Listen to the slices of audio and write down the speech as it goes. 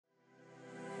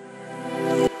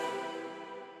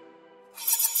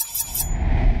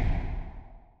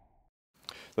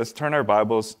Let's turn our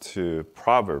Bibles to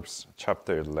Proverbs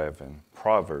chapter 11.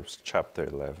 Proverbs chapter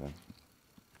 11.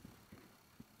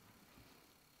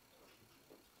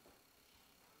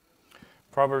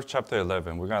 Proverbs chapter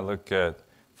 11. We're going to look at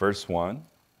verse 1.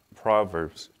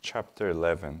 Proverbs chapter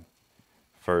 11,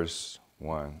 verse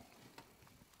 1.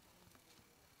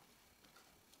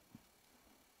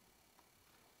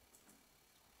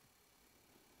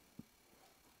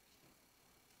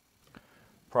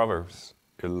 Proverbs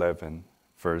 11,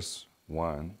 verse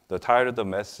 1. The title of the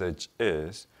message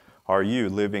is, Are you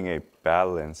living a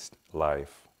balanced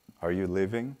life? Are you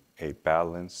living a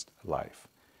balanced life?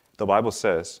 The Bible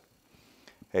says,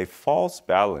 a false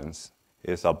balance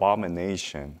is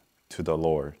abomination to the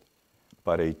Lord,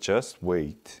 but a just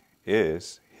weight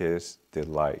is his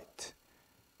delight.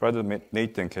 Brother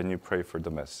Nathan, can you pray for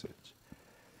the message?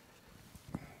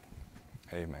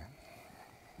 Amen.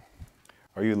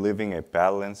 Are you living a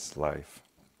balanced life?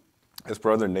 As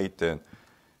Brother Nathan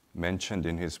mentioned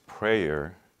in his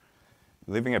prayer,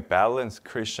 living a balanced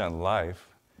Christian life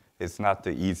is not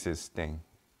the easiest thing.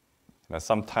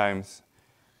 Sometimes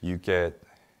you get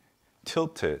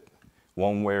tilted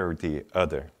one way or the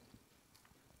other.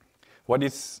 What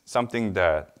is something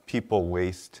that people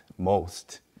waste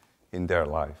most in their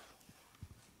life?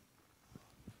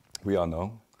 We all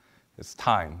know it's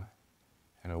time.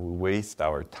 We waste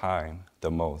our time the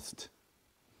most.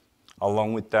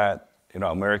 Along with that,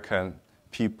 American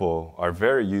people are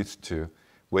very used to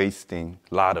wasting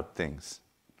a lot of things,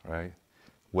 right?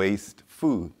 Waste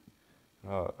food.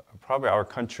 Probably our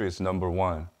country is number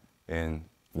one in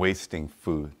wasting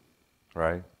food,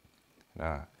 right?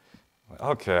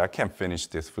 Okay, I can't finish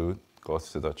this food.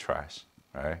 Goes to the trash,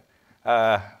 right?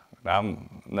 I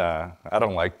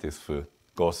don't like this food.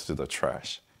 Goes to the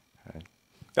trash. Right?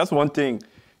 That's one thing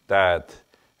that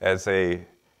as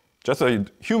just a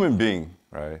human being,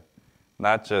 right?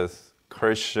 Not just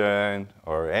Christian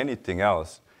or anything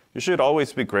else, you should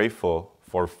always be grateful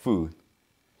for food.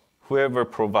 Whoever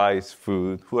provides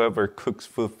food, whoever cooks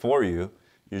food for you,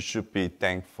 you should be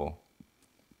thankful.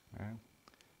 Right?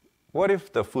 What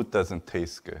if the food doesn't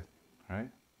taste good, right?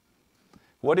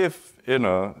 What if,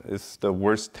 it's the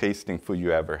worst tasting food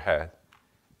you ever had?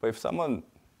 But if someone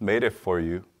made it for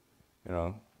you,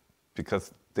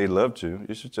 because they loved you,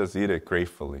 you should just eat it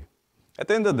gratefully. At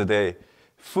the end of the day,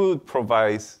 food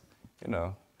provides,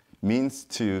 means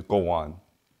to go on,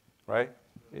 right?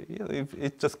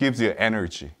 It just gives you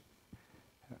energy.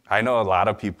 I know a lot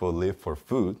of people live for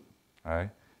food, right?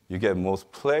 You get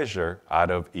most pleasure out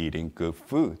of eating good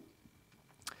food.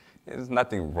 There's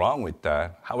nothing wrong with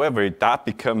that. However, if that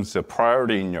becomes a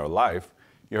priority in your life,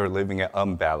 you're living an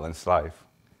unbalanced life.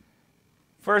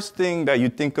 First thing that you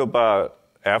think about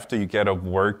after you get off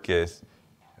work is,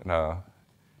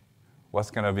 what's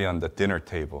going to be on the dinner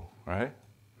table, right?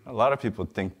 A lot of people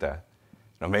think that.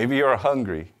 Maybe you're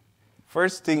hungry.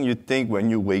 First thing you think when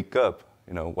you wake up,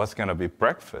 what's going to be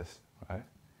breakfast, right?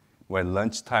 When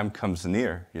lunchtime comes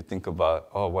near, you think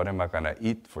about, what am I going to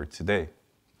eat for today?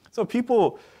 So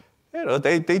people,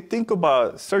 they think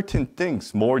about certain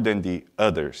things more than the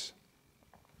others.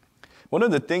 One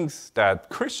of the things that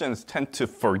Christians tend to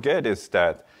forget is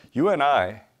that you and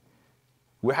I,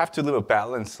 we have to live a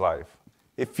balanced life.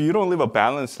 If you don't live a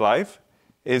balanced life,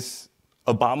 it's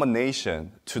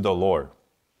abomination to the Lord.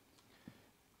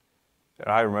 And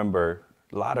I remember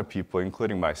a lot of people,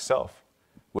 including myself,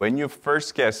 when you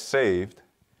first get saved,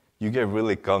 you get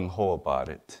really gung-ho about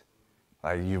it.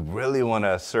 Like you really want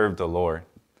to serve the Lord.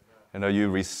 You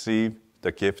receive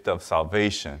the gift of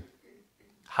salvation.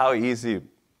 How easy it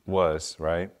was,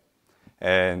 right?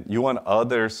 And you want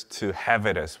others to have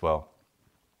it as well.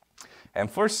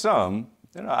 And for some,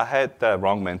 I had that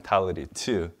wrong mentality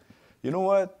too. You know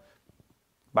what?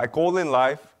 My goal in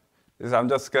life is I'm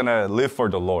just going to live for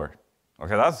the Lord.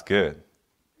 Okay, that's good.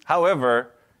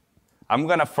 However, I'm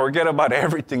going to forget about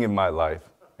everything in my life,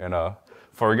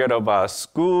 Forget about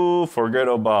school, forget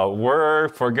about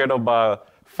work, forget about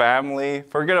family,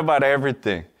 forget about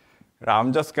everything.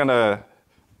 I'm just going to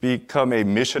become a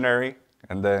missionary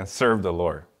and then serve the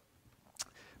Lord.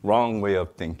 Wrong way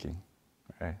of thinking,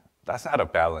 right? That's not a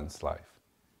balanced life,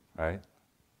 right?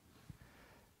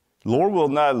 Lord will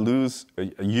not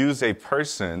use a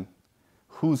person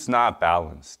who's not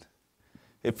balanced.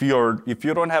 If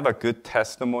you don't have a good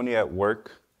testimony at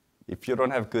work, if you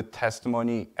don't have good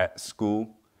testimony at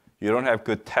school, you don't have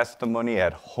good testimony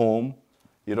at home,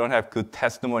 you don't have good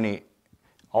testimony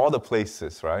all the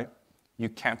places, right? You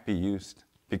can't be used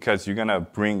because you're going to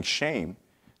bring shame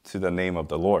to the name of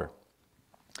the Lord.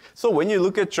 So when you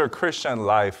look at your Christian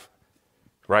life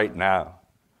right now,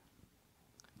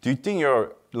 do you think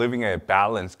you're living a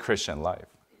balanced Christian life?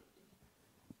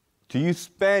 Do you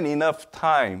spend enough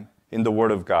time in the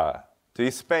Word of God? Do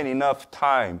you spend enough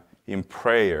time in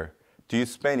prayer? Do you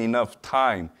spend enough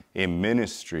time in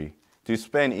ministry? Do you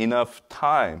spend enough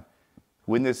time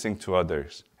witnessing to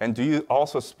others? And do you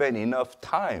also spend enough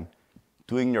time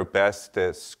doing your best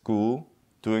at school,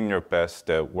 doing your best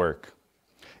at work?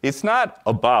 It's not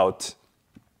about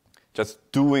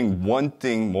just doing one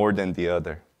thing more than the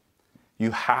other.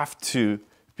 You have to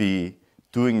be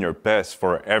doing your best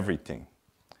for everything.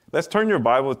 Let's turn your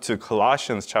Bible to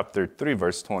Colossians chapter 3,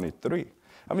 verse 23.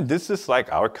 This is like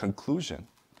our conclusion.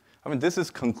 This is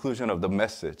conclusion of the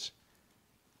message.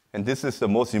 And this is the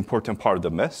most important part of the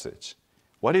message.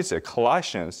 What is it?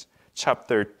 Colossians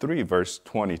chapter 3, verse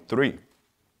 23.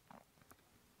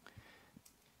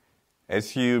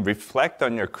 As you reflect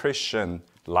on your Christian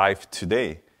life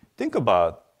today, think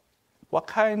about what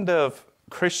kind of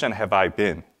Christian have I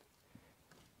been?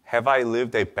 Have I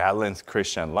lived a balanced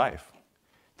Christian life?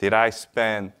 Did I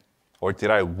spend or did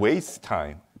I waste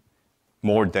time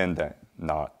more than that?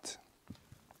 Not.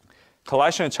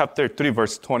 Colossians chapter 3,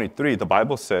 verse 23, the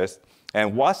Bible says,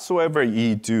 "And whatsoever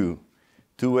ye do,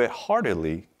 do it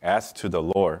heartily as to the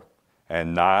Lord,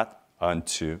 and not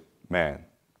unto man."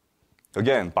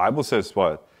 Again, Bible says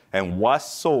what? "And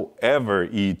whatsoever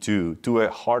ye do, do it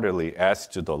heartily as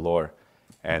to the Lord,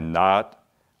 and not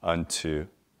unto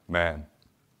man."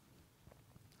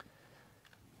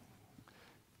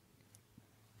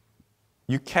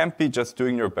 You can't be just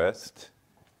doing your best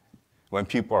when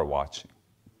people are watching.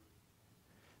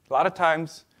 A lot of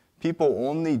times, people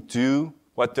only do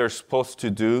what they're supposed to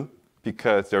do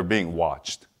because they're being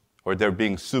watched or they're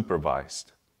being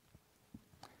supervised.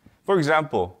 For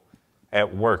example,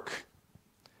 at work,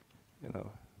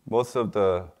 most of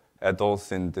the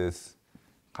adults in this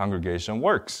congregation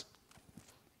works.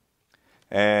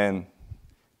 And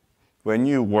when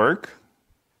you work,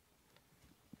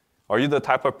 are you the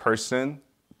type of person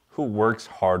who works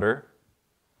harder,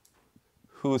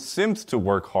 who seems to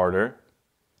work harder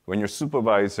when your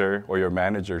supervisor or your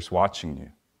manager is watching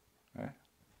you? Right?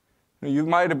 You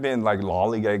might have been like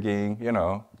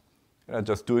lollygagging,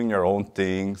 just doing your own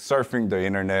thing, surfing the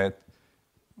internet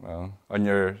on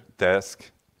your desk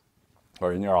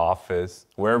or in your office,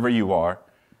 wherever you are.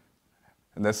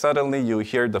 And then suddenly you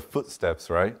hear the footsteps,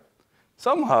 right?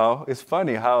 Somehow, it's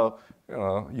funny how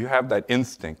you have that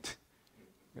instinct,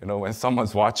 when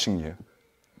someone's watching you,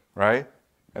 right?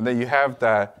 And then you have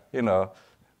that,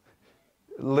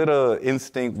 little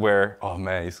instinct where, oh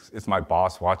man, it's my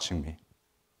boss watching me.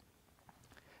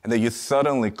 And then you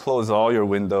suddenly close all your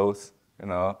windows,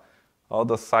 all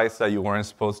the sites that you weren't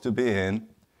supposed to be in,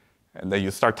 and then you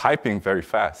start typing very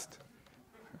fast.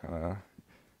 And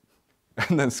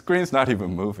then the screen's not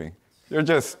even moving. You're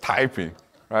just typing,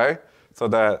 right? So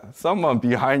that someone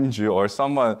behind you or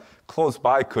someone close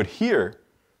by could hear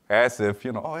as if,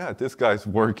 oh yeah, this guy's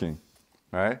working,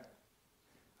 right?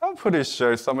 I'm pretty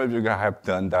sure some of you guys have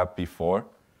done that before.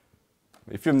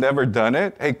 If you've never done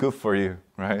it, hey, good for you,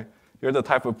 right? You're the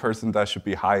type of person that should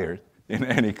be hired in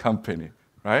any company,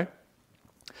 right?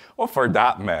 Or for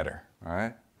that matter,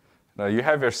 right? You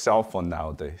have your cell phone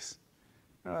nowadays.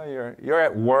 You're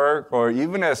at work or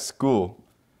even at school.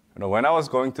 When I was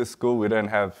going to school, we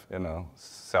didn't have,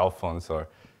 cell phones or,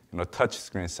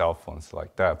 touch-screen cell phones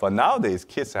like that. But nowadays,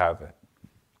 kids have it.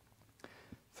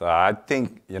 So I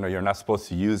think, you're not supposed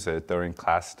to use it during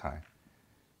class time.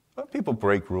 But people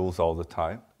break rules all the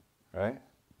time, right?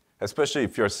 Especially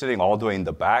if you're sitting all the way in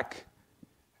the back,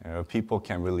 people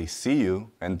can really see you,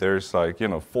 and there's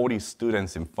 40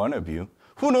 students in front of you.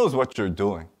 Who knows what you're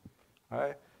doing,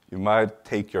 right? You might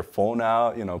take your phone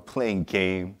out, playing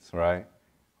games, right?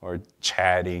 Or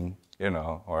chatting,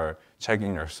 or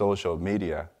checking your social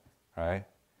media, right?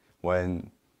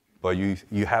 But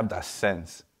you have that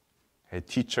sense, a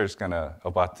teacher's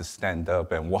about to stand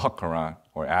up and walk around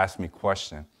or ask me a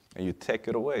question, and you take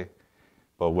it away.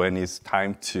 But when it's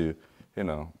time to,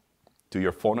 do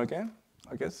your phone again,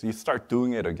 I guess you start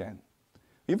doing it again.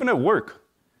 Even at work,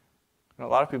 a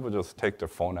lot of people just take their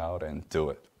phone out and do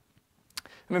it.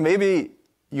 Maybe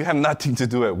you have nothing to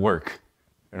do at work.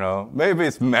 Maybe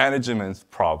it's management's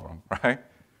problem, right?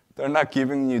 They're not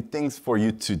giving you things for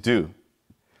you to do.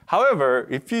 However,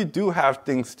 if you do have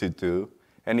things to do,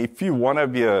 and if you want to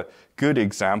be a good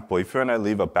example, if you want to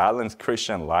live a balanced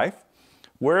Christian life,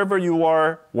 wherever you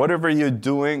are, whatever you're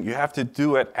doing, you have to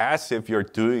do it as if you're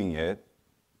doing it,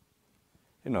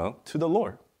 to the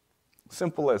Lord.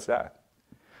 Simple as that.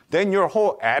 Then your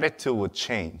whole attitude will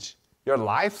change. Your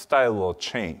lifestyle will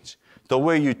change. The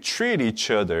way you treat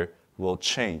each other will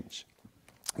change.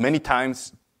 Many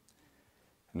times,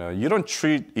 you don't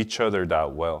treat each other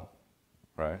that well,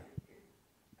 right?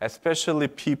 especially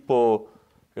people,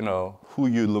 who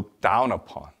you look down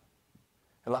upon.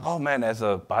 You're like, oh man, as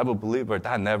a Bible believer,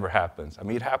 that never happens. I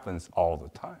mean, it happens all the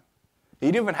time.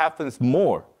 It even happens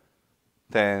more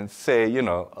than, say,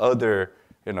 other,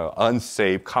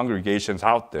 unsaved congregations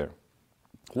out there.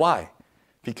 Why?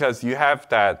 Because you have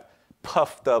that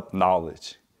puffed up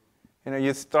knowledge.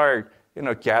 You start,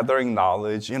 gathering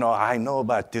knowledge. I know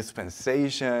about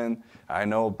dispensation. I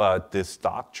know about this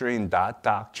doctrine, that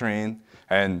doctrine.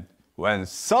 And when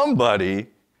somebody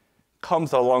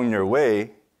comes along your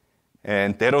way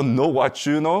and they don't know what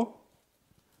you know,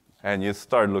 and you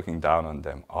start looking down on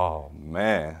them. Oh,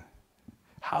 man,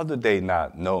 how do they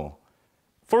not know?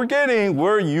 Forgetting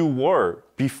where you were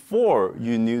before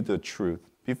you knew the truth,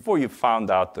 before you found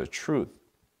out the truth.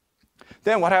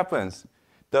 Then what happens?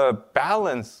 The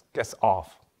balance gets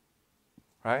off,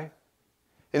 right?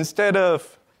 Instead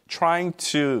of trying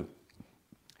to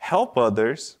help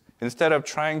others, instead of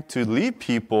trying to lead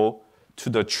people to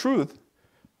the truth,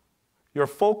 your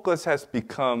focus has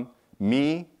become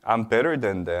me, I'm better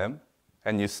than them,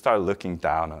 and you start looking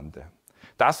down on them.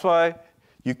 That's why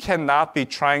you cannot be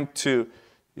trying to,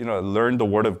 learn the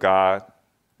Word of God,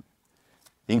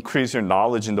 increase your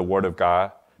knowledge in the Word of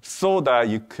God, so that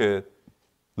you could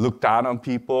look down on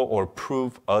people or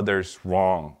prove others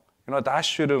wrong. That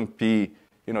shouldn't be,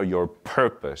 your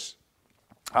purpose.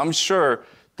 I'm sure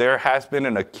there has been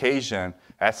an occasion,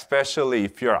 especially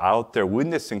if you're out there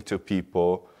witnessing to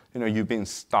people, you've been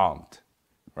stomped,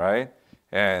 right?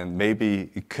 And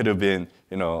maybe it could have been,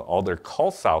 all their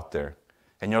cults out there.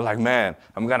 And you're like, man,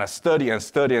 I'm going to study and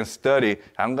study and study.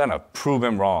 I'm going to prove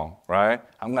them wrong, right?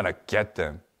 I'm going to get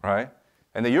them, right?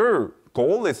 And then your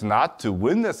goal is not to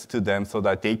witness to them so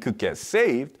that they could get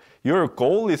saved. Your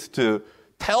goal is to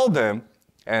tell them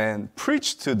and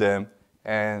preach to them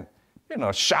and,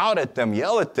 shout at them,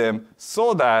 yell at them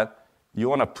so that you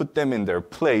want to put them in their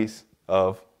place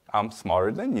of, I'm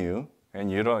smarter than you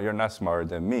and you're not smarter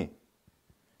than me.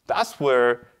 That's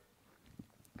where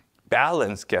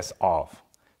balance gets off.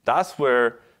 That's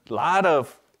where a lot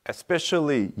of,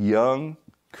 especially young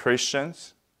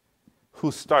Christians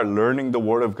who start learning the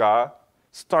Word of God,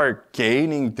 start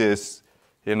gaining this,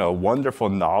 wonderful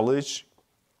knowledge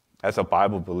as a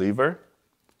Bible believer,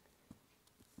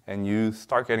 and you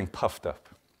start getting puffed up.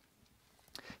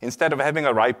 Instead of having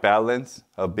a right balance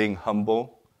of being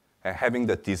humble and having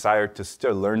the desire to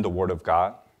still learn the Word of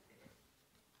God,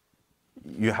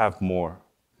 you have more.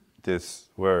 This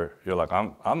where you're like,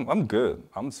 I'm good,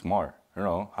 I'm smart.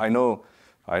 I know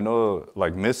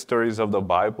like mysteries of the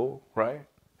Bible, right?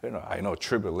 I know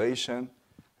tribulation,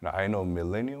 I know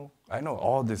millennial, I know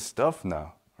all this stuff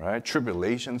now, right?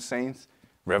 Tribulation saints,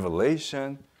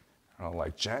 Revelation,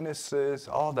 like Genesis,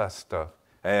 all that stuff.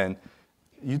 And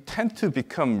you tend to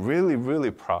become really,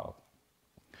 really proud.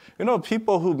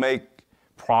 People who make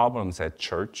problems at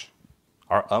church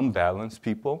are unbalanced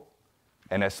people,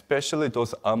 and especially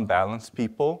those unbalanced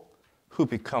people who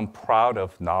become proud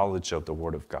of knowledge of the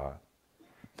Word of God.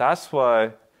 That's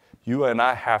why you and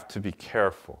I have to be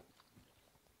careful.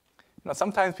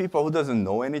 Sometimes people who doesn't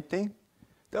know anything,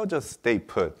 they'll just stay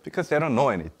put because they don't know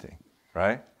anything,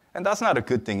 right? And that's not a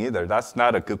good thing either. That's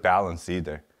not a good balance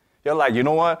either. You're like, you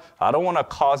know what? I don't want to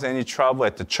cause any trouble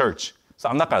at the church, so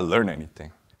I'm not going to learn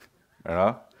anything.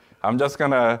 I'm just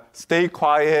going to stay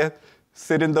quiet,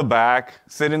 sit in the back,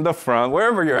 sit in the front,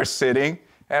 wherever you're sitting,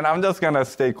 and I'm just going to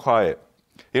stay quiet.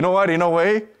 You know what? In a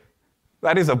way,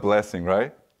 that is a blessing,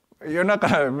 right? You're not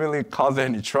going to really cause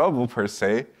any trouble per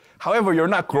se. However, you're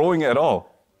not growing at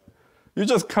all. You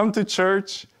just come to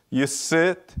church, you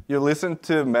sit, you listen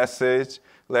to a message,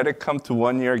 let it come to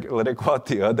one ear, let it go out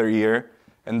the other ear,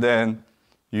 and then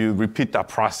you repeat that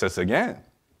process again.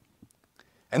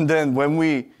 And then when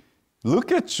we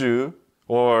look at you,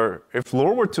 or if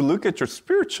Lord were to look at you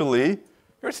spiritually,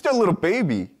 you're still a little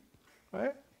baby,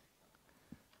 right?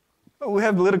 We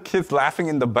have little kids laughing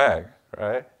in the back,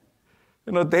 right?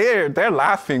 They're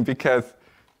laughing because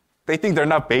they think they're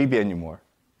not baby anymore,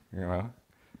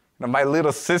 my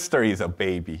little sister is a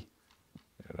baby,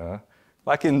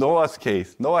 Like in Noah's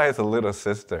case, Noah has a little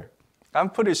sister. I'm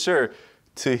pretty sure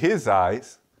to his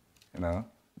eyes,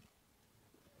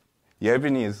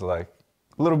 Yevini is like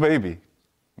a little baby,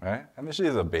 right? I mean, she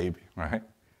is a baby, right?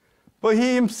 But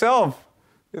he himself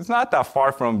is not that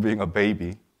far from being a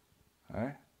baby,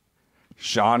 right?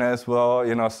 Sean as well,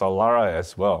 Solara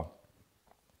as well.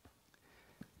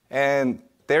 And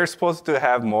they're supposed to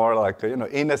have more like a,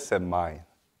 innocent mind,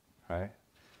 right?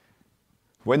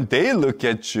 When they look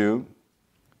at you,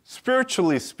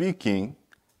 spiritually speaking,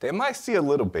 they might see a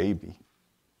little baby.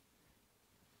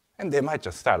 And they might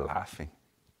just start laughing.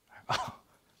 Oh,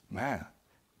 man,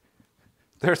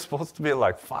 They're supposed to be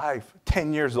like 5,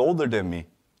 10 years older than me.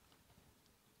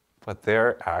 But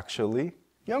they're actually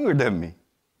younger than me.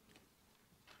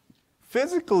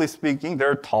 Physically speaking,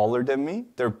 they're taller than me.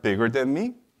 They're bigger than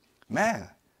me. Man,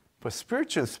 but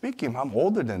spiritually speaking, I'm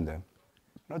older than them.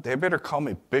 They better call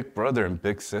me big brother and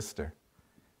big sister.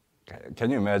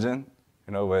 Can you imagine?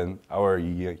 When our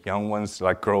young ones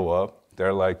grow up,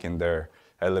 they're in their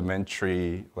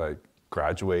elementary,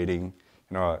 graduating,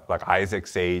 like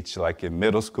Isaac's age, in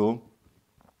middle school,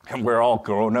 and we're all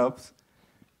grown-ups,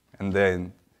 and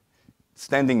then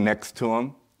standing next to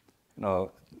them,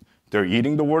 they're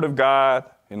eating the Word of God,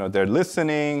 they're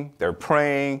listening, they're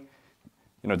praying,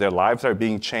 their lives are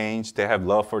being changed, they have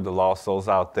love for the lost souls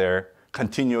out there,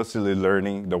 continuously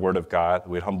learning the Word of God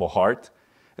with humble heart,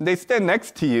 and they stand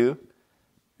next to you,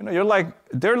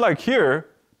 they're here,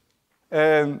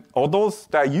 and all those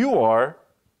that you are,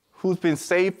 who's been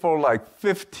saved for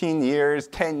 15 years,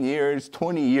 10 years,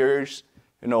 20 years,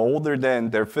 older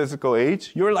than their physical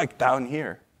age, you're down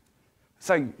here. It's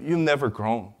you've never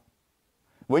grown.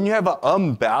 When you have an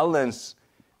unbalanced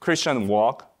Christian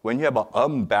walk, when you have an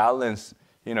unbalanced,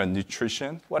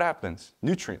 nutrition, what happens?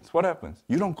 Nutrients, what happens?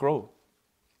 You don't grow.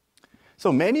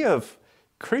 So many of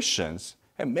Christians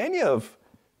and many of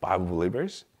Bible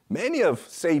believers, many of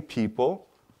saved people,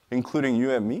 including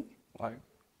you and me,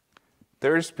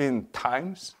 there's been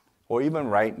times, or even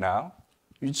right now,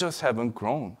 you just haven't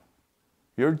grown.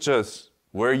 You're just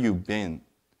where you've been,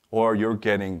 or you're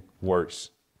getting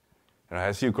worse.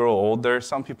 As you grow older,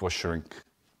 some people shrink,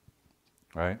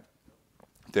 right?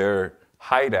 Their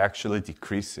height actually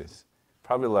decreases.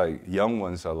 Probably young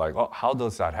ones are oh, how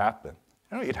does that happen?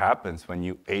 It happens when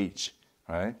you age,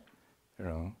 right?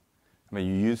 You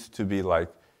used to be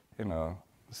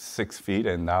 6 feet,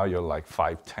 and now you're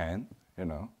 5'10",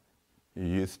 You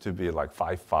used to be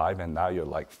 5'5", and now you're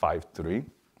 5'3".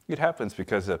 It happens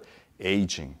because of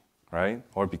aging, right?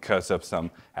 Or because of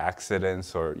some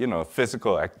accidents or,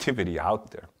 physical activity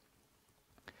out there.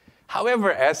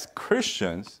 However, as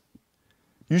Christians,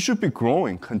 you should be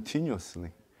growing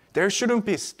continuously. There shouldn't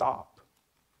be a stop,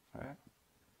 right?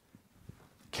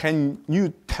 Can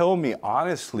you tell me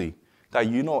honestly that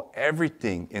you know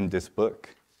everything in this book,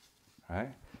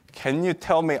 right? Can you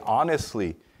tell me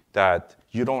honestly that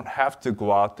you don't have to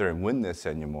go out there and witness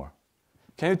anymore?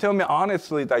 Can you tell me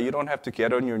honestly that you don't have to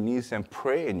get on your knees and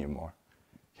pray anymore?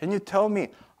 Can you tell me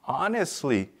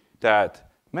honestly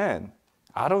that, man,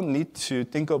 I don't need to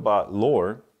think about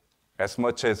Lord as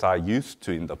much as I used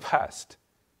to in the past,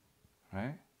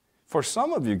 right? For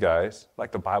some of you guys,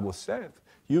 like the Bible says,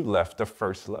 you left the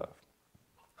first love.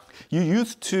 You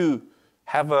used to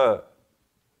have a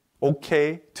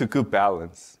okay to good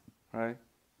balance, right?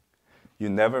 You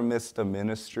never missed the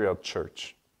ministry of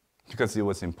church because it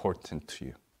was important to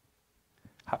you.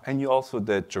 And you also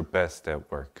did your best at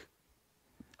work.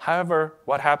 However,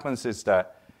 what happens is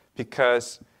that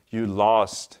because you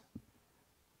lost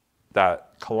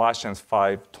that Colossians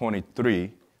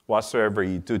 5:23, whatsoever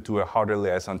you do, do it heartily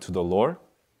as unto the Lord,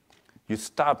 you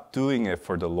stop doing it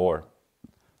for the Lord.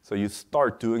 So you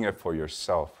start doing it for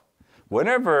yourself.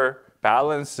 Whenever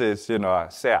balance is,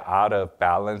 say out of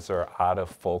balance or out of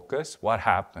focus, what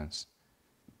happens?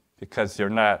 Because you're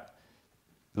not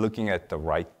looking at the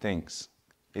right things.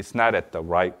 It's not at the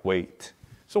right weight.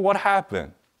 So what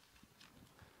happened?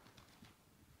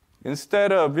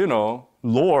 Instead of,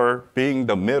 Lord being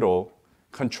the middle,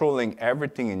 controlling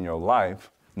everything in your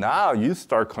life, now you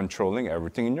start controlling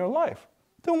everything in your life.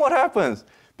 Then what happens?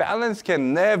 Balance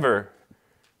can never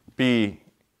be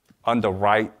on the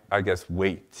right,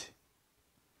 weight.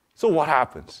 So what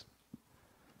happens?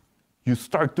 You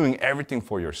start doing everything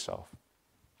for yourself.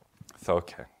 It's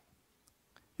okay.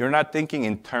 You're not thinking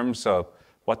in terms of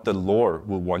what the Lord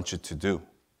will want you to do.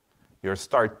 You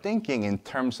start thinking in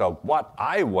terms of what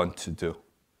I want to do,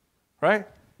 right?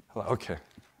 Okay.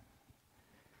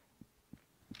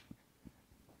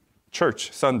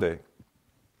 Church, Sunday.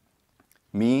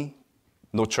 Me,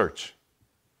 no church.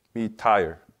 Me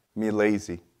tired. Me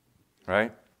lazy,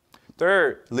 right? There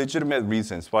are legitimate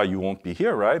reasons why you won't be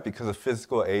here, right? Because of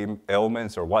physical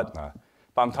ailments or whatnot.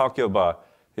 But I'm talking about,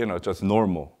 just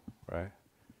normal, right?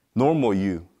 Normal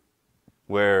you,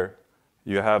 where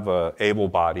you have an able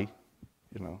body,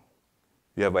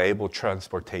 you have able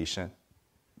transportation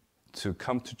to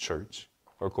come to church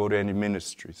or go to any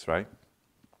ministries, right?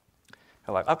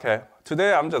 You're okay,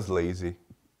 today I'm just lazy.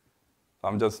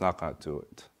 I'm just not going to do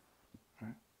it.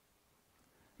 Right?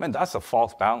 Man, that's a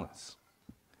false balance.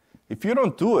 If you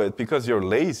don't do it because you're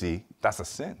lazy, that's a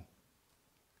sin.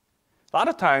 A lot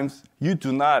of times, you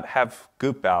do not have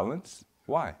good balance.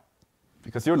 Why?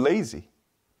 Because you're lazy.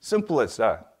 Simple as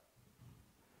that.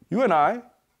 You and I,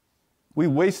 we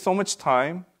waste so much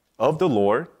time of the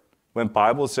Lord when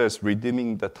Bible says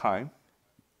redeeming the time,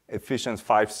 Ephesians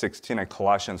 5:16 and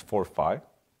Colossians 4:5.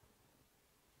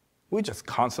 We just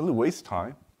constantly waste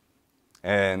time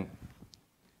and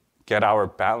get our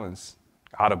balance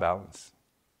out of balance.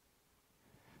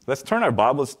 Let's turn our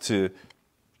Bibles to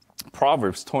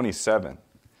Proverbs 27.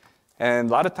 And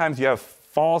a lot of times you have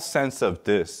false sense of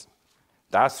this.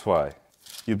 That's why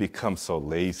you become so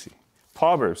lazy.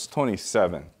 Proverbs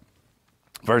 27,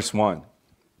 verse 1.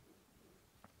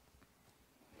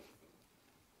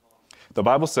 The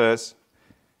Bible says,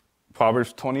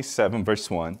 Proverbs 27, verse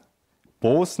 1,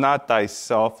 boast not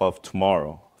thyself of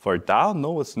tomorrow, for thou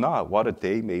knowest not what a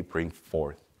day may bring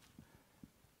forth.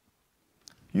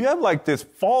 You have like this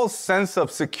false sense of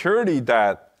security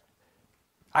that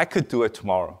I could do it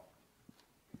tomorrow.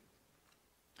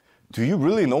 Do you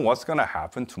really know what's going to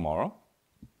happen tomorrow?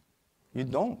 You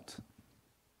don't.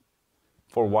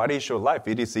 For what is your life?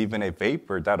 It is even a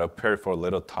vapor that appears for a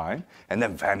little time and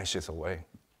then vanishes away.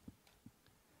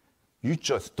 You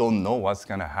just don't know what's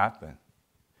going to happen.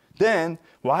 Then,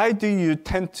 why do you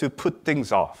tend to put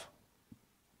things off?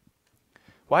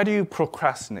 Why do you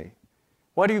procrastinate?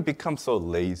 Why do you become so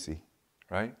lazy,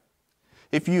 right?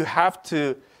 If you have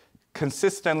to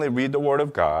consistently read the Word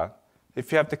of God,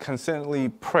 if you have to consistently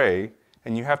pray,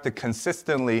 and you have to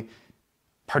consistently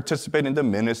participate in the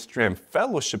ministry and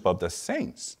fellowship of the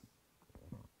saints,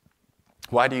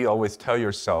 why do you always tell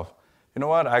yourself, you know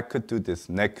what, I could do this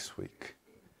next week.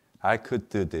 I could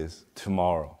do this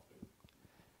tomorrow.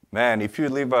 Man, if you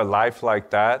live a life like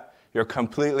that, you're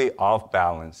completely off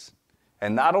balance.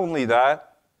 And not only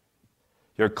that,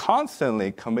 you're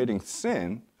constantly committing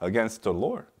sin against the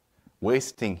Lord,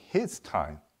 wasting His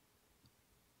time.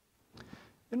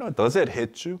 You know, does it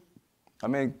hit you? I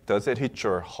mean, does it hit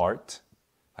your heart?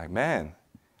 Like, man,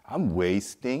 I'm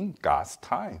wasting God's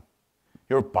time.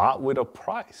 You're bought with a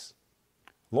price.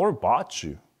 Lord bought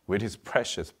you with His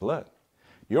precious blood.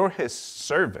 You're His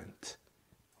servant,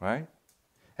 right?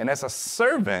 And as a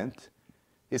servant,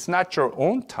 it's not your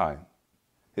own time.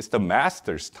 It's the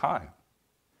master's time.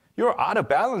 You're out of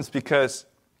balance because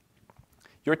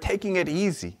you're taking it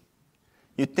easy.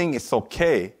 You think it's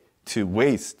okay to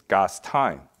waste God's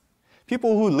time.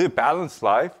 People who live balanced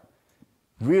life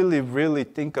really, really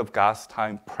think of God's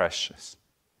time precious.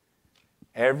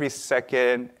 Every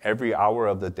second, every hour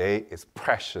of the day is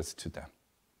precious to them.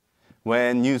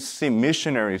 When you see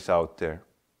missionaries out there,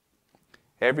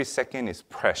 every second is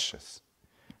precious.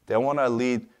 They want to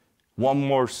lead one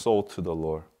more soul to the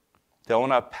Lord. They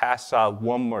want to pass out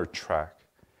one more tract.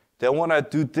 They want to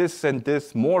do this and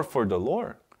this more for the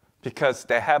Lord because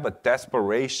they have a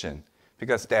desperation,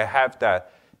 because they have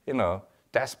that,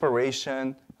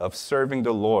 desperation of serving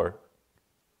the Lord.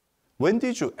 When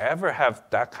did you ever have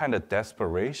that kind of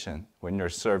desperation when you're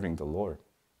serving the Lord,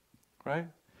 right?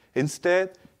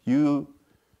 Instead, you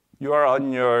are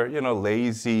on your,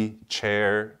 lazy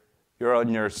chair. You're on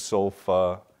your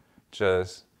sofa,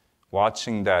 just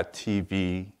watching that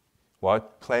TV,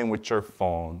 playing with your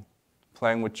phone,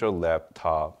 playing with your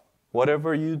laptop,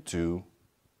 whatever you do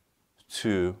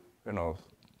to,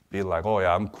 be like, oh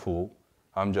yeah, I'm cool.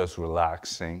 I'm just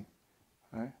relaxing.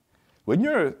 Right? When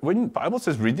the Bible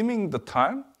says redeeming the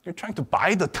time, you're trying to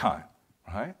buy the time,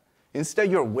 right?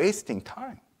 Instead, you're wasting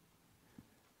time.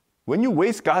 When you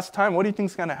waste God's time, what do you think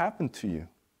is going to happen to you?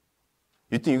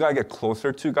 You think you got to get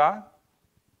closer to God?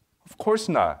 Of course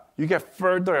not. You get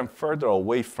further and further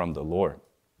away from the Lord.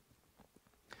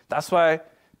 That's why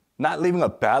not living a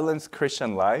balanced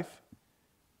Christian life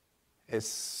is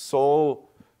so,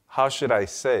 how should I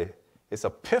say, it's a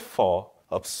pitfall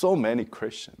of so many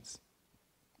Christians.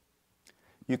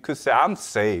 You could say, I'm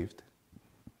saved.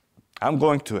 I'm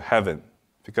going to heaven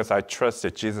because I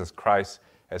trusted Jesus Christ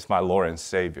as my Lord and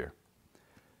Savior.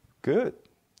 Good.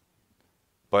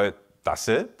 But that's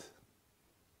it?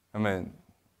 I mean,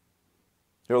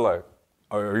 you're like,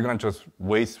 are you going to just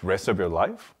waste the rest of your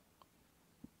life?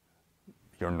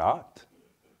 You're not.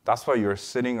 That's why you're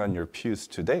sitting on your pews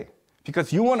today.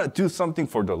 Because you want to do something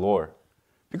for the Lord.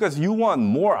 Because you want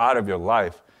more out of your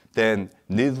life than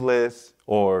needless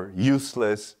or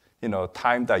useless,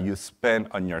 time that you spend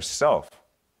on yourself.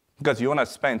 Because you want to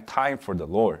spend time for the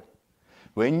Lord.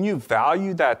 When you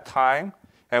value that time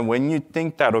and when you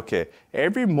think that, okay,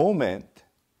 every moment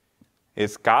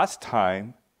is God's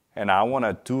time and I want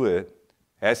to do it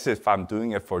as if I'm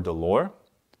doing it for the Lord,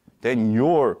 then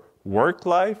your work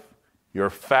life, your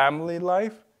family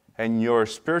life, and your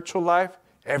spiritual life,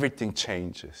 everything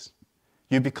changes.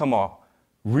 You become a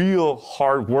real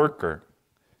hard worker.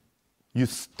 You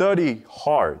study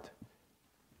hard.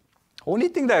 Only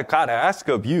thing that God asks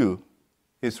of you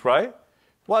is, right?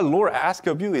 What Lord asks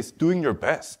of you is doing your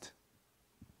best.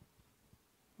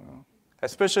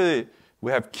 Especially,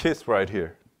 we have kids right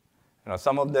here.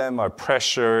 Some of them are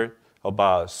pressured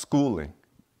about schooling.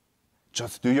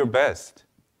 Just do your best.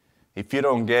 If you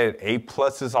don't get A+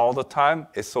 all the time,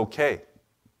 it's okay.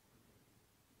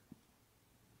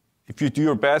 If you do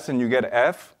your best and you get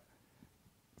F,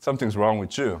 something's wrong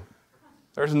with you.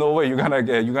 There's no way you're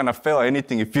gonna fail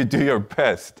anything if you do your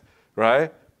best,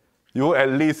 right? You will at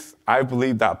least, I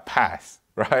believe, that pass,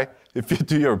 right? If you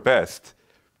do your best.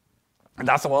 And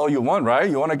that's all you want, right?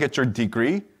 You want to get your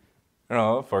degree,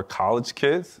 for college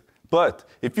kids. But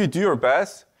if you do your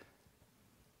best,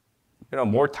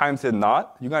 more times than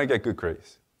not, you're going to get good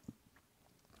grades.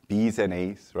 B's and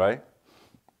A's, right?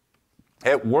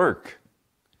 At work,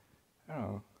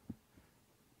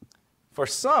 for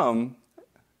some,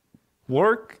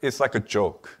 work is like a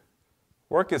joke.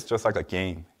 Work is just like a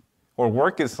game. Or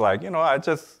work is like, I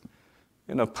just,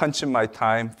 punch in my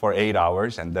time for 8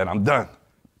 hours and then I'm done.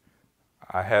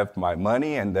 I have my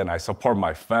money and then I support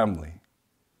my family.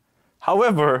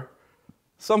 However,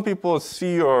 some people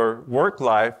see your work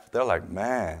life, they're like,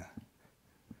 man,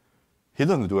 he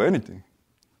doesn't do anything.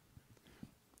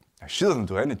 She doesn't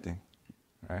do anything,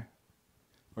 right?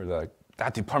 Or like,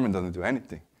 that department doesn't do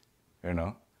anything,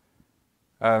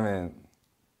 I mean,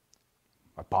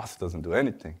 my boss doesn't do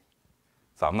anything,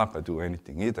 so I'm not going to do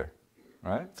anything either,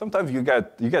 right? Sometimes you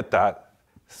get that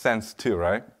sense too,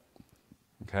 right?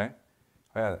 Okay?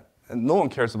 Yeah, and no one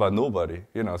cares about nobody.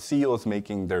 CEOs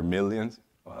making their millions.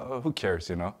 Who cares,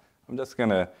 I'm just going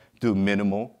to do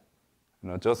minimal,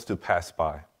 just to pass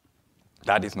by.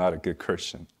 That is not a good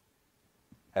Christian.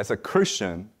 As a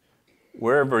Christian,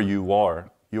 wherever you are,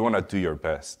 you want to do your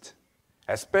best,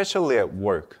 especially at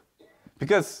work.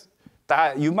 Because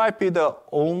that you might be the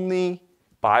only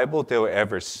Bible they will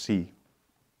ever see.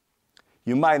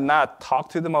 You might not talk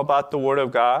to them about the Word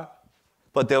of God,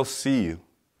 but they'll see you.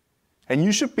 And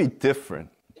you should be different.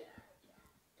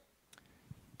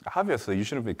 Obviously, you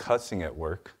shouldn't be cussing at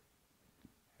work.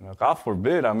 God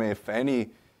forbid, if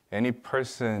any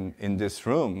person in this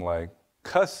room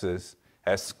cusses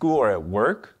at school or at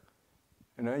work,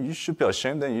 you should be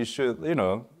ashamed and you should,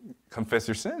 confess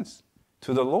your sins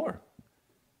to the Lord.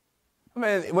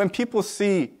 When people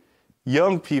see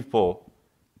young people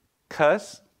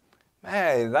cuss,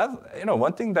 man, that's,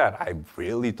 one thing that I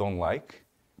really don't like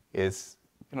is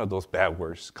those bad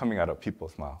words coming out of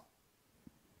people's mouth.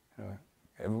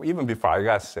 Even before I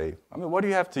got saved, what do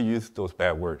you have to use those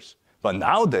bad words? But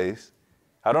nowadays,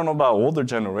 I don't know about older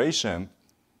generation,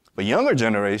 but younger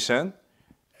generation,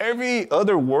 every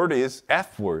other word is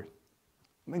F word.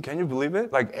 Can you believe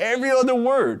it? Every other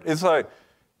word is like,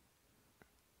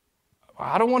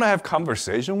 I don't want to have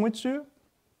conversation with you.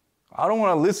 I don't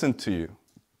want to listen to you,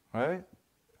 right?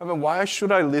 Why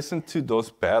should I listen to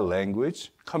those bad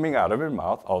language coming out of your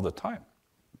mouth all the time?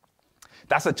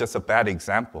 That's just a bad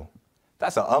example.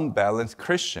 That's an unbalanced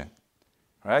Christian,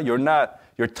 right?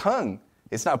 Your tongue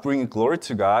is not bringing glory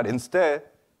to God. Instead,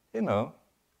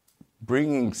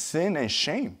 bringing sin and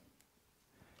shame.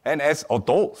 And as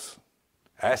adults,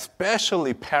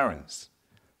 especially parents,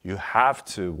 you have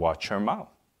to watch your mouth.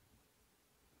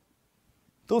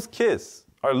 Those kids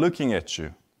are looking at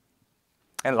you.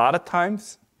 And a lot of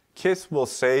times, kids will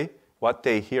say what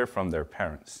they hear from their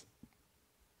parents.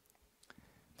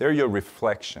 They're your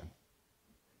reflection.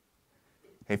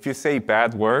 If you say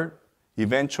bad word,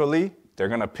 eventually they're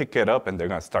going to pick it up and they're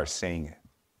going to start saying it.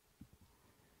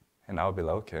 And I'll be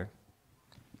like, okay.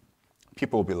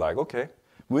 People will be like, okay,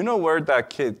 we know where that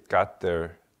kid got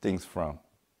their things from.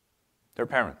 Their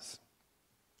parents.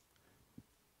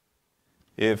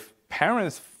 If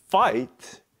parents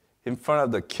fight in front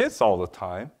of the kids all the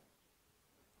time,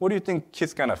 what do you think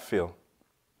kids gonna feel?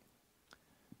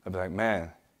 They'll be like,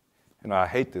 man, I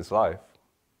hate this life.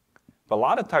 But a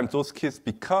lot of times those kids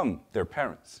become their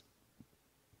parents.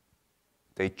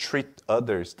 They treat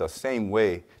others the same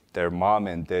way their mom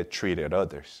and dad treated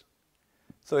others.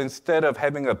 So instead of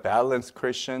having a balanced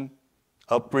Christian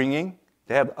upbringing,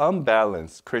 they have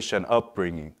unbalanced Christian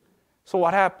upbringing. So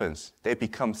what happens? They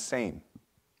become same.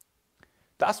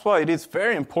 That's why it is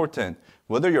very important,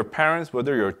 whether your parents,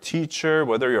 whether your teacher,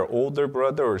 whether your older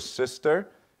brother or sister,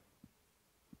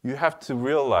 you have to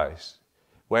realize,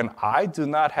 when I do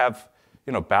not have,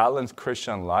 balanced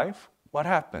Christian life, what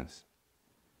happens?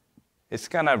 It's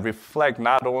gonna reflect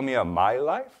not only on my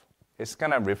life, it's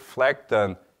gonna reflect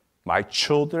on my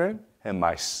children and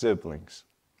my siblings.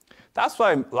 That's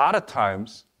why a lot of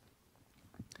times,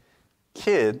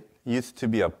 kid used to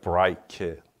be a bright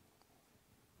kid.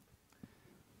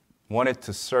 wanted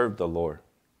to serve the Lord.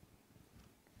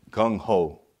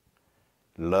 Gung-ho.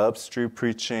 Love street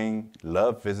preaching,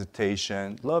 love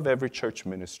visitation, love every church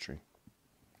ministry.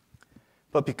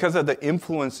 But because of the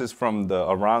influences from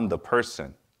around the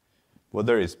person,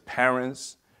 whether it's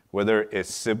parents, whether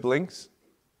it's siblings,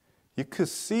 you could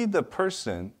see the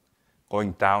person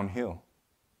going downhill.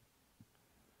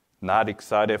 Not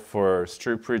excited for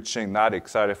street preaching, not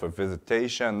excited for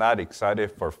visitation, not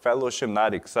excited for fellowship,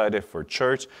 not excited for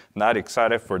church, not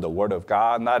excited for the Word of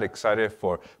God, not excited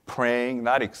for praying,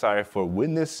 not excited for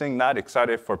witnessing, not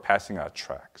excited for passing out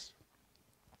tracts.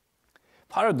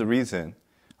 Part of the reason,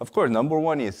 of course, number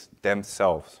one is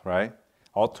themselves, right?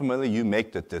 Ultimately, you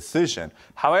make the decision.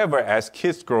 However, as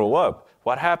kids grow up,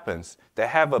 what happens? They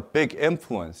have a big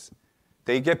influence.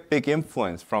 They get big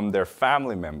influence from their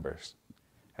family members.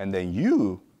 And then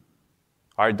you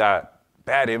are that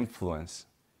bad influence,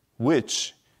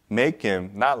 which make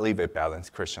him not live a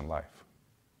balanced Christian life.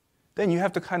 Then you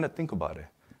have to kind of think about it.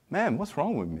 Man, what's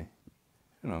wrong with me?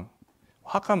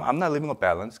 How come I'm not living a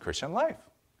balanced Christian life?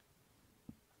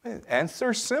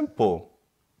 Answer simple,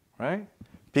 right?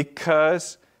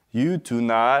 Because you do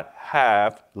not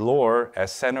have Lord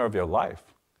as center of your life.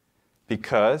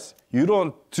 Because you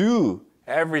don't do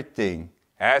everything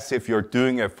as if you're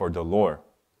doing it for the Lord.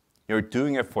 You're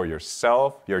doing it for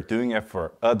yourself. You're doing it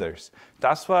for others.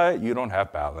 That's why you don't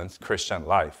have balanced Christian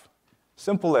life.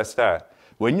 Simple as that.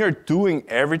 When you're doing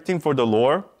everything for the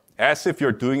Lord, as if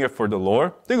you're doing it for the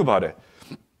Lord, think about it.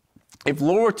 If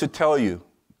Lord were to tell you,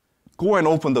 go and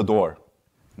open the door,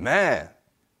 man,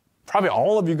 probably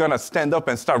all of you are going to stand up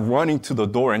and start running to the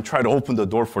door and try to open the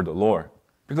door for the Lord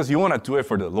because you want to do it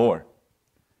for the Lord.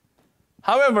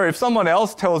 However, if someone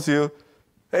else tells you,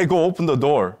 hey, go open the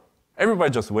door,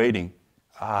 everybody just waiting.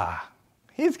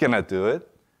 He's going to do it.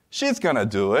 She's going to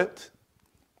do it.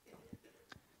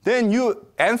 Then you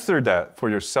answer that for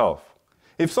yourself.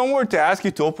 If someone were to ask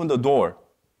you to open the door,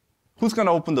 who's going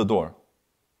to open the door?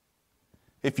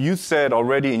 If you said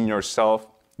already in yourself,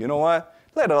 you know what?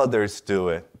 Let others do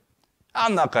it.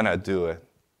 I'm not going to do it.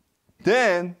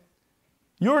 Then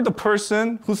you're the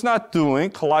person who's not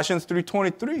doing Colossians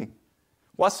 3:23.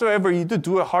 Whatsoever you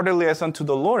do it heartily as unto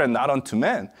the Lord and not unto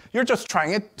men. You're just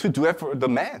trying to do it for the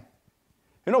man.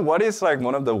 You know what is like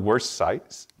one of the worst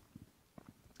sights?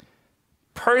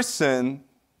 Person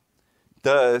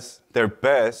does their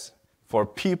best for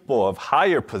people of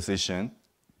higher position,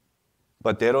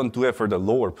 but they don't do it for the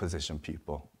lower position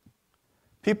people.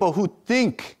 People who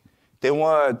think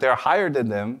they're higher than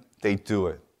them, they do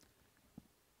it.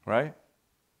 Right?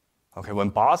 Okay, when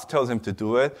boss tells him to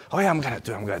do it, oh yeah, I'm gonna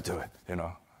do it.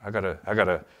 I got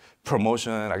a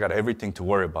promotion, I got everything to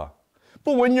worry about.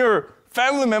 But when your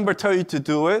family member tells you to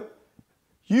do it,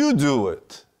 you do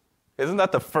it. Isn't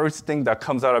that the first thing that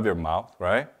comes out of your mouth,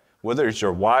 right? Whether it's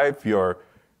your wife, your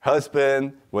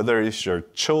husband, whether it's your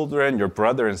children, your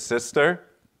brother and sister.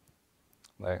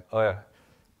 Like, oh yeah,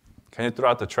 can you throw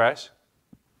out the trash?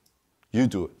 You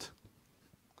do it.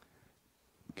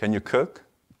 Can you cook?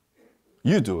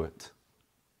 You do it.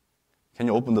 Can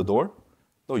you open the door?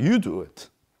 No, you do it.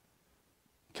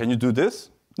 Can you do this?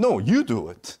 No, you do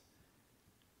it.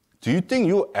 Do you think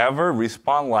you ever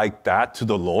respond like that to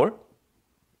the Lord?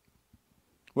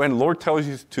 When Lord tells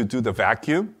you to do the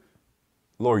vacuum,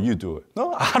 Lord, you do it.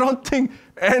 No, I don't think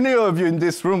any of you in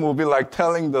this room will be like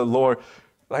telling the Lord,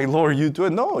 like, Lord, you do it.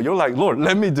 No, you're like, Lord,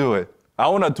 let me do it. I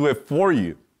want to do it for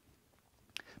you.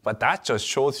 But that just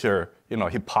shows your,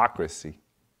 hypocrisy,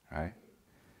 right?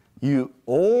 You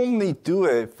only do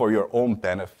it for your own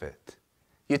benefit.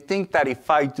 You think that if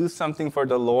I do something for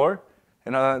the Lord,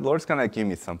 the Lord's going to give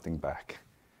me something back.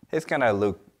 It's going to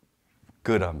look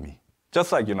good on me.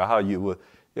 Just like, how you would,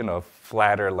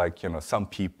 flatter, like, some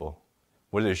people.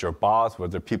 Whether it's your boss,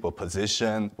 whether people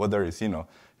position, whether it's,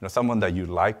 someone that you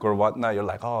like or whatnot, you're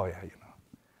like, oh, yeah,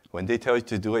 When they tell you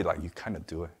to do it, like, you kind of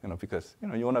do it, because,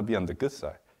 you want to be on the good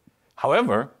side.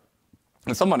 However,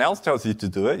 when someone else tells you to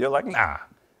do it, you're like, nah.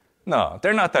 No,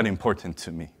 they're not that important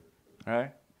to me,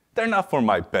 right? They're not for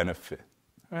my benefit,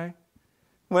 right?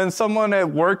 When someone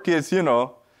at work is,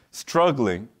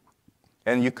 struggling,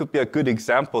 and you could be a good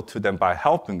example to them by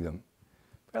helping them,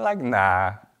 they're like,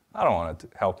 nah, I don't want to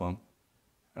help them,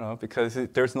 because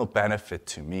there's no benefit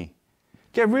to me.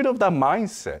 Get rid of that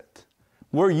mindset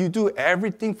where you do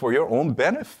everything for your own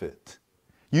benefit.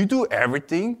 You do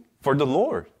everything for the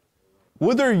Lord.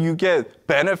 Whether you get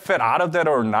benefit out of that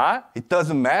or not, it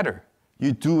doesn't matter.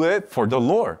 You do it for the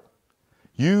Lord.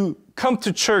 You come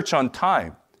to church on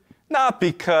time, not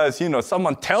because,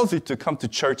 someone tells you to come to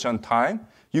church on time.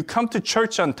 You come to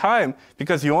church on time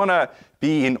because you want to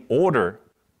be in order,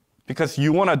 because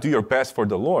you want to do your best for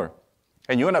the Lord.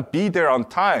 And you want to be there on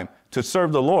time to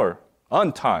serve the Lord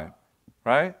on time,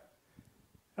 right?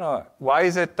 Why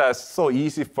is it that it's so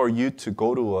easy for you to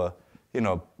go to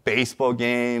a baseball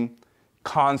game,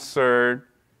 concert,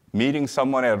 meeting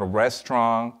someone at a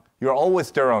restaurant? You're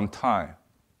always there on time.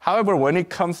 However, when it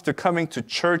comes to coming to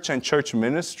church and church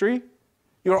ministry,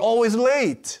 you're always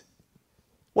late.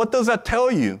 What does that tell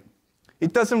you?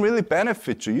 It doesn't really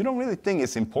benefit you. You don't really think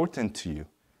it's important to you.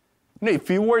 If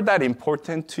you were that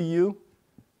important to you,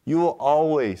 you will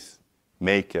always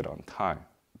make it on time.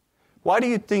 Why do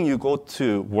you think you go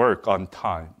to work on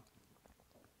time?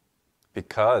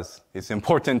 Because it's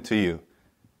important to you.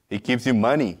 It gives you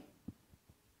money.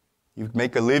 You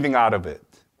make a living out of it.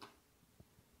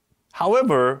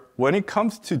 However, when it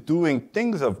comes to doing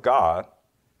things of God,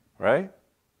 right?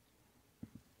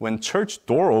 When church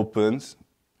door opens,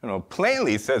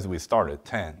 plainly it says we start at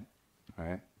 10,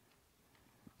 right?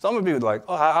 Some of you are like,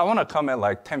 I want to come at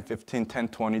like 10:15,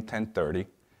 10:20, 10:30.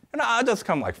 I'll just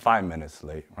come like 5 minutes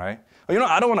late, right? Or,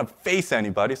 I don't want to face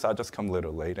anybody, so I'll just come a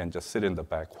little late and just sit in the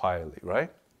back quietly,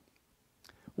 right?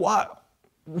 Why?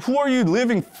 Who are you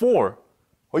living for?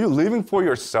 Are you living for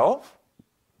yourself?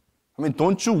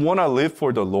 Don't you want to live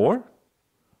for the Lord?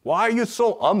 Why are you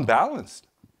so unbalanced?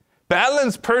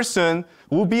 Balanced person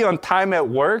will be on time at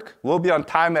work, will be on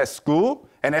time at school,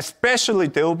 and especially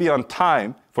they will be on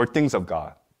time for things of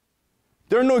God.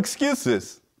 There are no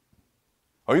excuses.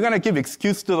 Are you going to give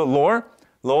excuse to the Lord?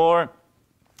 Lord,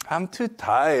 I'm too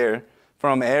tired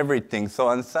from everything, so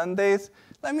on Sundays,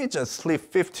 let me just sleep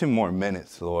 15 more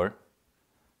minutes, Lord.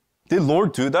 Did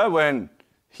Lord do that when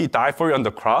he died for you on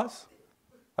the cross?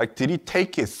 Like, did he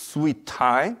take his sweet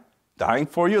time dying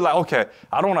for you? Like, okay,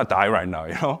 I don't want to die right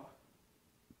now,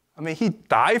 he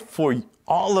died for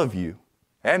all of you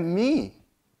and me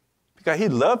because he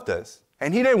loved us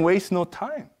and he didn't waste no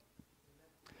time.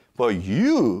 But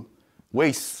you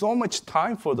waste so much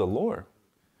time for the Lord.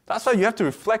 That's why you have to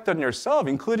reflect on yourself,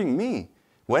 including me.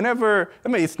 Whenever,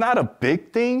 it's not a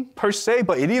big thing per se,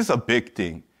 but it is a big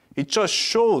thing. It just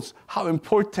shows how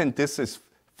important this is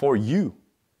for you.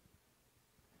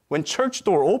 When church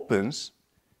door opens,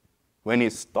 when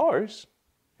it starts,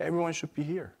 everyone should be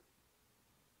here.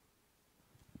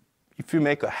 If you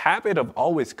make a habit of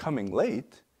always coming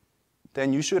late,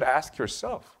 then you should ask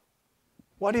yourself,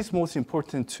 what is most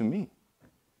important to me?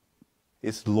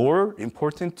 Is Lord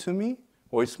important to me?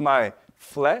 Or is my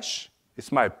flesh,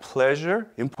 is my pleasure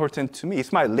important to me?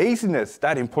 Is my laziness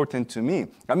that important to me?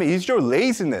 Is your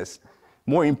laziness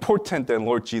more important than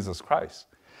Lord Jesus Christ?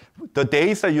 The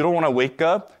days that you don't want to wake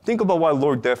up, think about what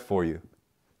Lord did for you.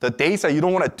 The days that you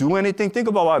don't want to do anything, think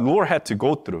about what Lord had to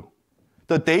go through.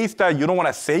 The days that you don't want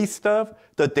to say stuff,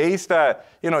 the days that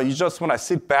you just want to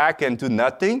sit back and do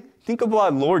nothing, think about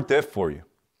what Lord did for you.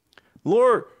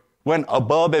 Lord went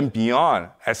above and beyond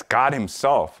as God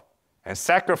himself and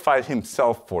sacrificed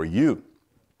himself for you.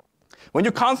 When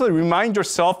you constantly remind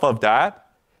yourself of that,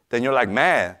 then you're like,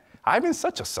 man, I've been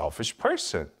such a selfish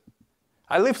person.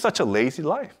 I live such a lazy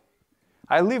life.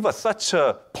 I live such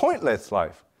a pointless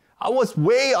life. I was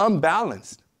way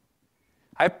unbalanced.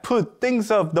 I put things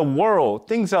of the world,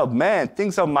 things of man,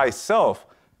 things of myself,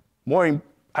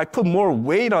 I put more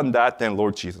weight on that than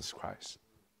Lord Jesus Christ.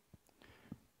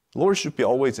 Lord should be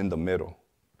always in the middle.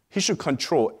 He should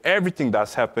control everything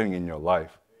that's happening in your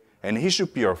life. And he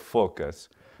should be your focus.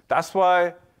 That's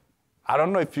why, I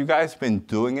don't know if you guys been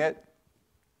doing it.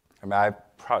 I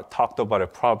talked about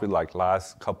it probably like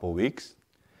last couple weeks.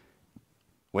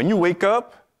 When you wake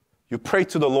up, you pray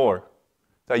to the Lord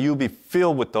that you'll be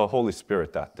filled with the Holy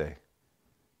Spirit that day.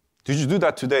 Did you do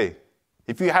that today?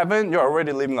 If you haven't, you're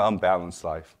already living an unbalanced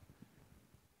life.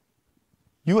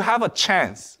 You have a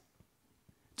chance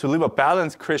to live a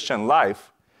balanced Christian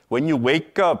life when you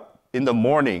wake up in the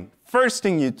morning. First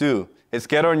thing you do is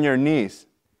get on your knees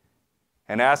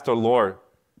and ask the Lord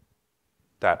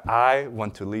that I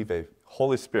want to live a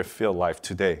Holy Spirit-filled life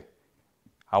today.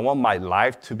 I want my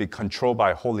life to be controlled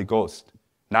by Holy Ghost,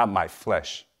 not my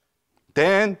flesh.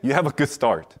 Then you have a good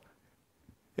start.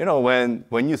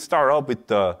 When you start up with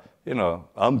the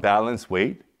unbalanced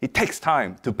weight, it takes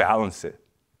time to balance it.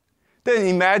 Then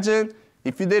imagine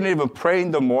if you didn't even pray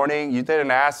in the morning, you didn't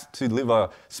ask to live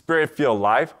a spirit-filled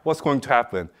life, what's going to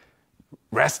happen?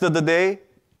 Rest of the day,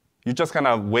 you're just going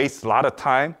to waste a lot of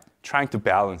time trying to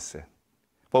balance it.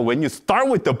 But when you start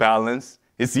with the balance,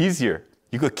 it's easier.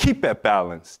 You could keep it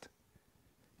balanced.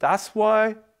 That's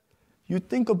why you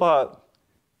think about,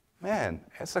 man,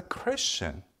 as a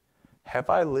Christian, have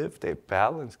I lived a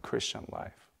balanced Christian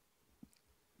life?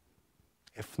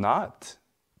 If not,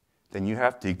 then you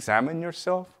have to examine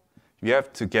yourself. You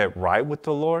have to get right with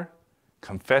the Lord.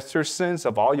 confess your sins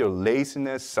of all your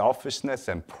laziness, selfishness,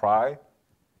 and pride,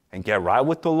 and get right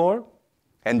with the Lord,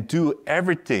 and do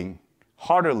everything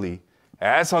heartily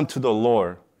as unto the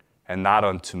Lord and not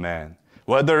unto man.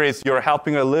 Whether it's you're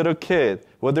helping a little kid,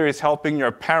 whether it's helping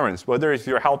your parents, whether it's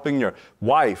you're helping your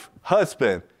wife,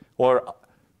 husband, or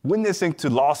witnessing to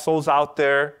lost souls out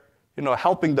there,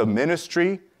 helping the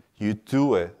ministry, you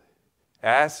do it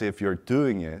as if you're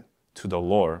doing it to the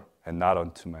Lord and not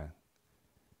unto man.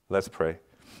 Let's pray.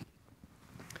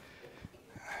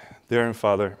 Dear Heavenly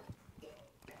Father,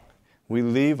 we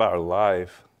live our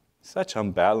life, such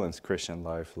unbalanced Christian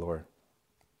life, Lord.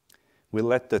 We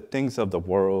let the things of the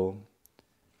world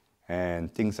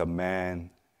and things of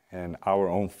man and our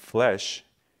own flesh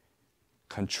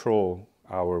control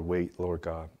our weight, Lord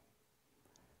God.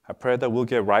 I pray that we'll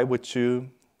get right with you,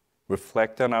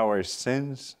 reflect on our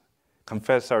sins,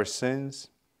 confess our sins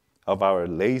of our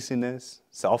laziness,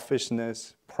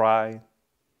 selfishness, pride.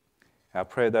 I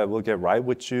pray that we'll get right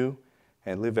with you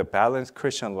and live a balanced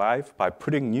Christian life by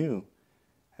putting you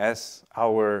as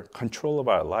our control of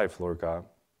our life, Lord God.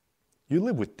 You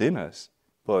live within us,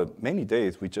 but many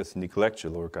days we just neglect you,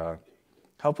 Lord God.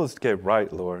 Help us get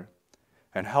right, Lord,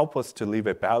 and help us to live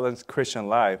a balanced Christian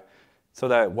life so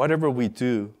that whatever we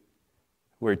do,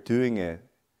 we're doing it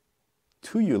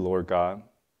to you, Lord God,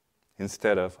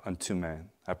 instead of unto man.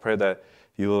 I pray that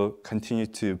you will continue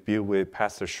to be with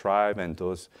Pastor Schreiber and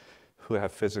those who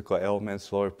have physical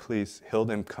ailments. Lord, please heal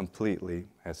them completely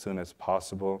as soon as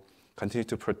possible. Continue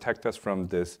to protect us from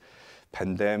this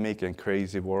pandemic and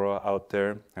crazy world out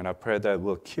there. And I pray that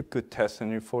we'll keep good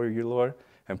testimony for you, Lord,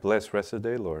 and bless the rest of the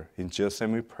day, Lord. In Jesus'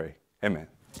 name we pray. Amen.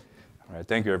 All right,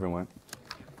 thank you, everyone.